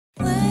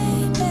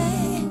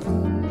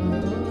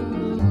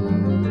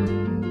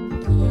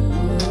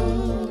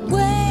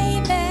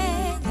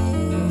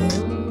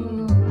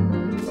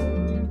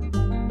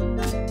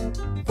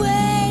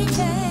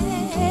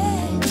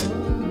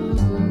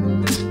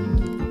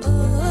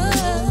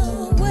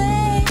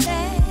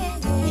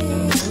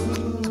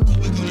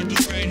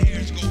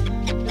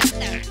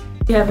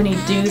Do you have any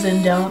do's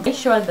and don'ts? Make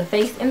sure the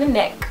face and the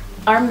neck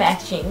are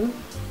matching.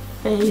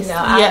 Face. You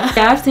know, yeah,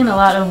 I've seen a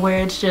lot of where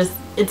it's just,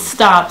 it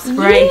stops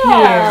right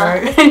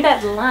here. It's like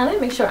that line. Let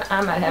me make sure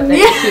I might have that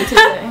issue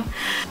today.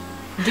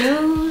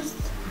 Do's,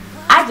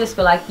 I just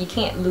feel like you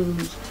can't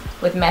lose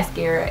with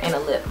mascara and a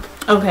lip.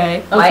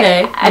 Okay. Like,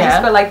 Okay. I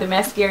just feel like the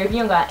mascara, if you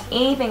don't got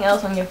anything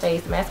else on your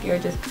face, the mascara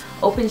just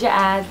opens your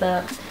eyes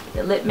up.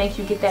 The lip makes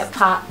you get that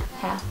pop.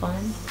 Have fun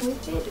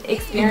with it.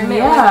 Experiment with it.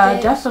 Yeah,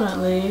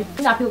 definitely.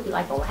 You know, people be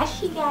like, well, why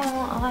she got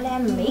on all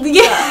that makeup?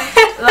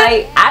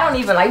 Like, I don't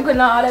even like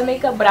putting on all that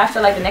makeup, but I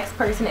feel like the next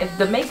person, if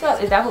the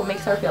makeup is that what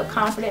makes her feel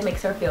confident,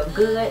 makes her feel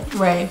good,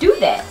 Right. do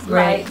that.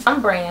 Right. Like,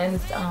 some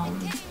brands,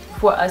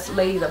 for us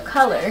ladies of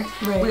color,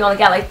 Right. we only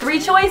got like 3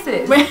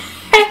 choices.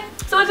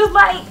 So it's just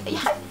like, do you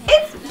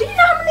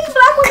know how many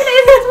black women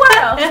there is as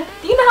well?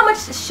 Do you know how much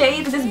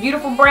shades of this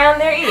beautiful brown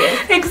there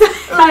is?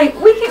 Exactly. Like,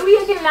 we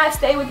cannot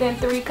stay within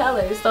 3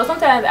 colors. So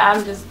sometimes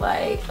I'm just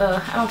like,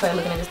 I don't feel like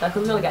looking at this stuff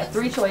because we only got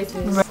 3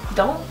 choices. Right.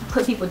 Don't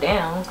put people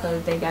down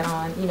because they got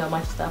on, you know,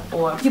 much stuff.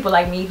 Or people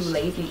like me who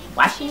lazy.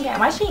 Why she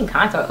ain't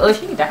contour? Oh,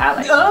 she need to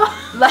highlight.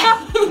 Like,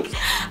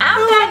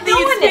 I'm not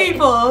doing it.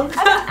 People.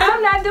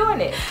 I'm not doing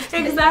it.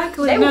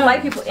 Exactly. They will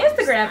like people.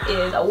 Instagram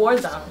is a war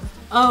zone.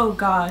 Oh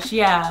gosh,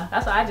 yeah.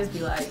 That's why I just be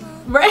like,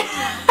 Right.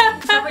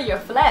 cover your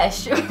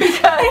flesh because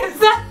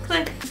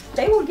Exactly.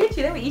 they will get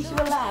you. They will eat you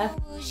alive.